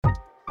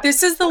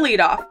This is the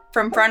leadoff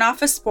from Front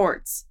Office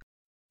Sports.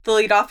 The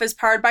leadoff is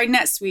powered by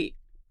NetSuite.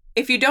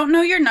 If you don't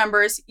know your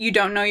numbers, you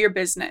don't know your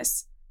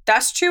business.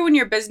 That's true when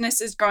your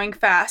business is growing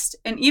fast,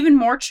 and even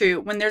more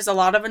true when there's a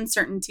lot of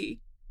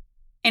uncertainty.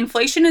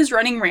 Inflation is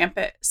running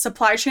rampant,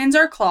 supply chains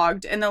are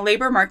clogged, and the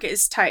labor market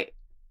is tight.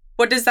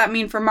 What does that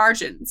mean for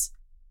margins?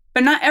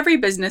 But not every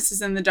business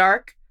is in the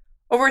dark.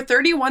 Over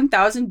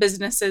 31,000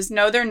 businesses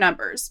know their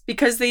numbers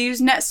because they use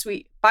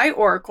NetSuite by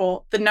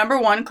Oracle, the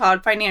 #1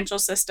 cloud financial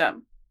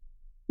system.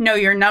 Know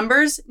your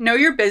numbers, know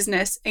your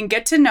business, and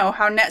get to know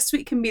how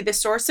NetSuite can be the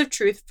source of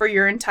truth for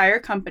your entire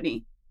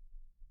company.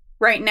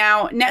 Right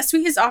now,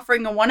 NetSuite is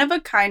offering a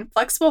one-of-a-kind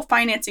flexible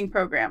financing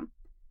program.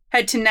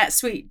 Head to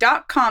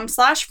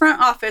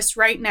netsuite.com/front office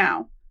right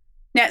now.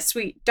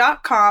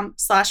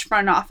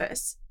 netsuite.com/front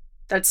office.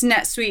 That's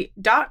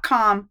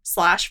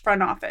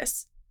netsuite.com/front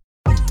office.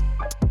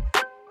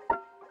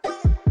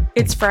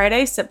 It's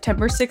Friday,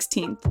 September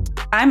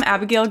 16th. I'm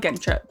Abigail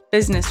Gentrup,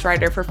 business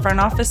writer for Front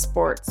Office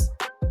Sports.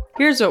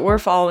 Here's what we're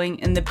following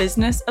in the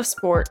business of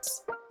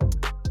sports.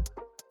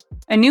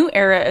 A new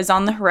era is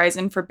on the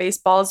horizon for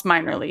baseball's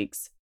minor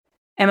leagues.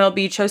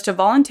 MLB chose to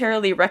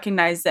voluntarily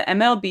recognize the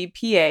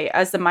MLBPA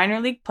as the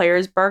minor league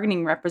players'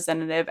 bargaining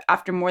representative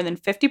after more than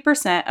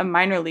 50% of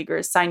minor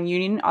leaguers signed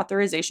union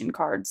authorization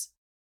cards.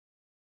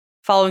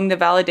 Following the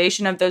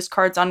validation of those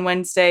cards on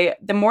Wednesday,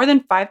 the more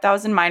than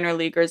 5,000 minor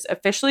leaguers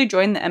officially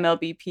joined the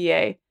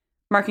MLBPA,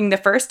 marking the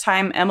first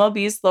time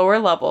MLB's lower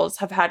levels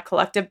have had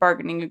collective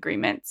bargaining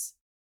agreements.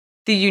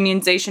 The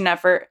unionization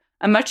effort,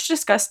 a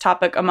much-discussed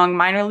topic among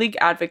minor league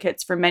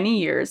advocates for many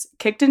years,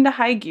 kicked into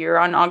high gear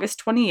on August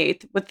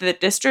 28th with the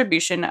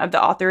distribution of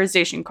the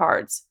authorization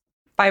cards.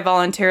 By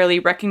voluntarily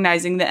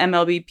recognizing the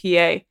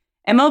MLBPA,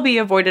 MLB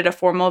avoided a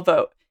formal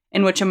vote,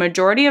 in which a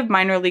majority of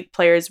minor league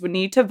players would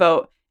need to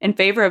vote in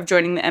favor of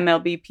joining the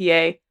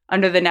MLBPA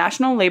under the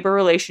National Labor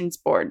Relations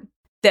Board.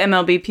 The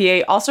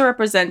MLBPA also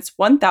represents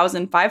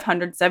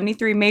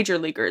 1,573 major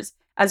leaguers,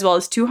 as well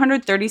as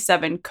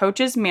 237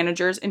 coaches,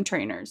 managers, and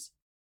trainers.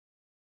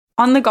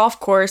 On the golf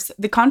course,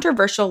 the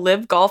controversial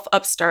LIV Golf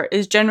upstart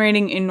is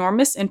generating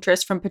enormous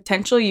interest from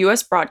potential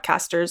U.S.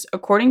 broadcasters,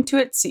 according to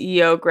its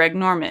CEO, Greg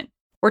Norman.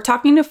 We're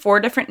talking to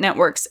 4 different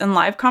networks and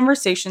live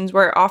conversations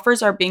where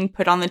offers are being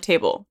put on the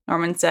table,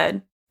 Norman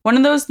said. One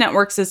of those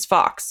networks is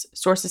Fox,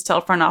 sources tell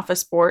Front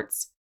Office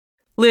Sports.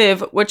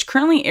 LIV, which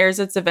currently airs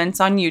its events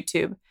on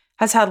YouTube,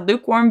 has had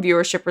lukewarm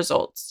viewership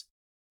results.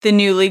 The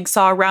new league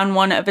saw round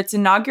 1 of its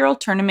inaugural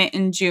tournament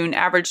in June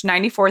average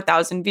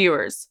 94,000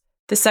 viewers.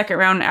 The second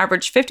round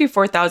averaged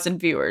 54,000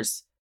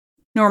 viewers.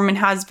 Norman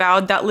has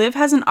vowed that LIV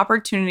has an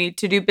opportunity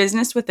to do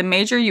business with a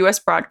major U.S.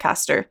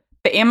 broadcaster,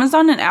 but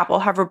Amazon and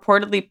Apple have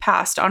reportedly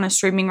passed on a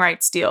streaming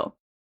rights deal.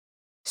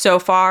 So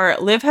far,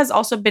 LIV has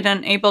also been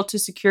unable to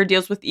secure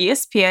deals with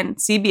ESPN,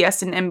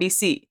 CBS, and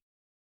NBC.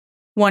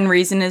 One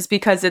reason is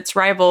because its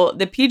rival,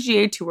 the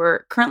PGA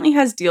Tour, currently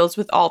has deals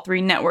with all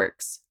 3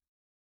 networks.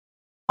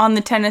 On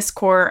the tennis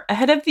court,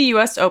 ahead of the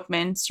U.S.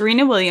 Open,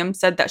 Serena Williams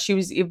said that she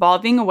was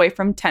evolving away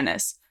from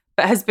tennis,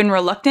 but has been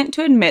reluctant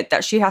to admit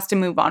that she has to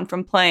move on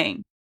from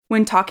playing.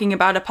 When talking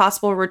about a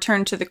possible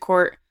return to the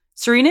court,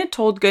 Serena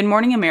told Good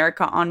Morning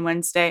America on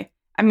Wednesday,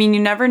 "I mean,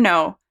 you never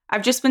know.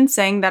 I've just been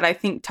saying that I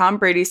think Tom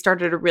Brady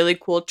started a really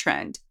cool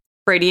trend."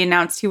 Brady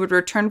announced he would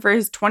return for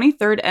his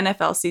 23rd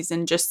NFL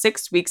season just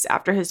 6 weeks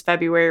after his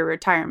February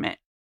retirement.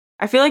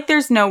 "I feel like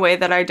there's no way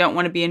that I don't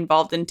want to be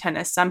involved in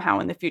tennis somehow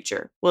in the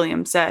future,"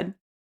 Williams said.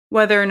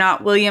 Whether or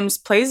not Williams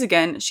plays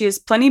again, she is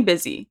plenty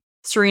busy.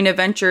 Serena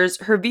Ventures,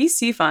 her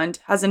VC fund,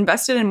 has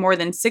invested in more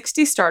than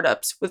 60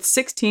 startups, with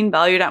 16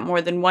 valued at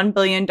more than $1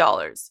 billion.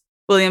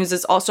 Williams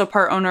is also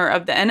part owner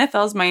of the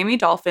NFL's Miami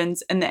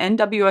Dolphins and the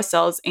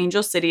NWSL's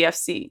Angel City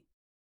FC.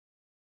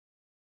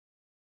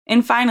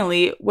 And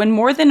finally, when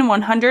more than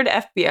 100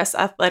 FBS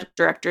athletic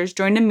directors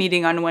joined a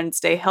meeting on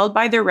Wednesday held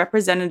by their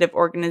representative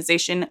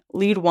organization,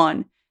 Lead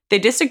One, they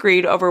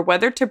disagreed over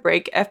whether to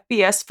break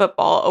FBS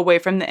football away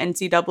from the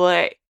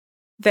NCAA.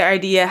 The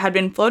idea had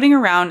been floating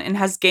around and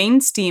has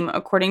gained steam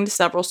according to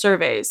several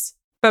surveys.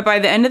 But by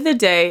the end of the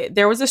day,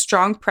 there was a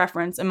strong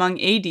preference among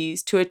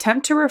ADs to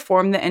attempt to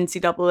reform the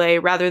NCAA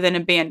rather than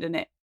abandon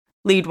it.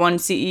 Lead One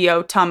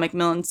CEO Tom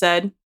McMillan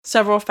said,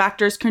 "Several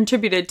factors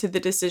contributed to the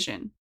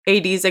decision.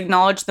 ADs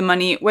acknowledged the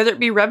money, whether it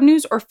be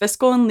revenues or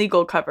fiscal and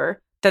legal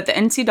cover, that the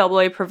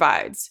NCAA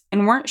provides,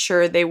 and weren't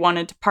sure they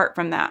wanted to part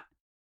from that.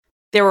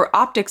 There were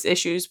optics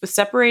issues with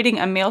separating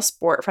a male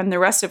sport from the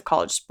rest of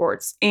college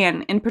sports,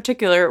 and, in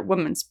particular,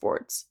 women's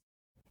sports.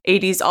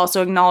 ADs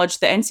also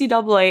acknowledged the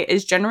NCAA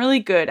is generally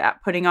good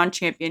at putting on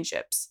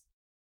championships."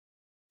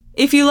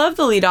 If you love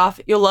the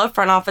leadoff, you'll love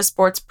Front Office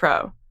Sports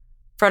Pro.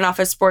 Front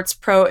Office Sports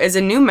Pro is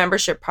a new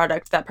membership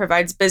product that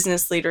provides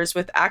business leaders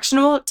with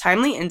actionable,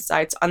 timely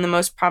insights on the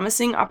most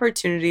promising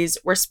opportunities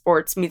where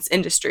sports meets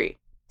industry.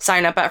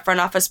 Sign up at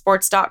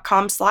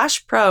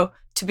frontofficesports.com/pro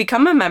to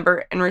become a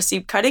member and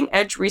receive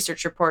cutting-edge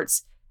research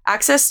reports,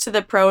 access to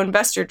the Pro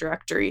Investor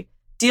Directory,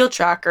 deal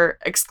tracker,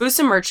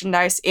 exclusive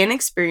merchandise, and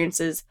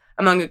experiences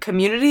among a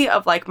community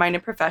of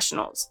like-minded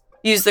professionals.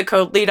 Use the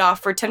code LEADOFF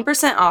for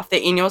 10% off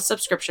the annual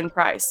subscription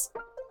price.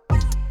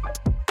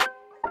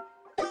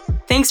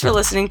 Thanks for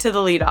listening to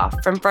The Lead Off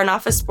from Front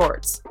Office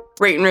Sports.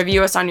 Rate and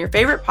review us on your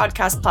favorite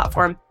podcast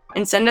platform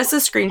and send us a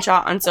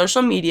screenshot on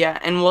social media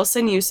and we'll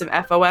send you some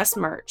FOS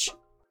merch.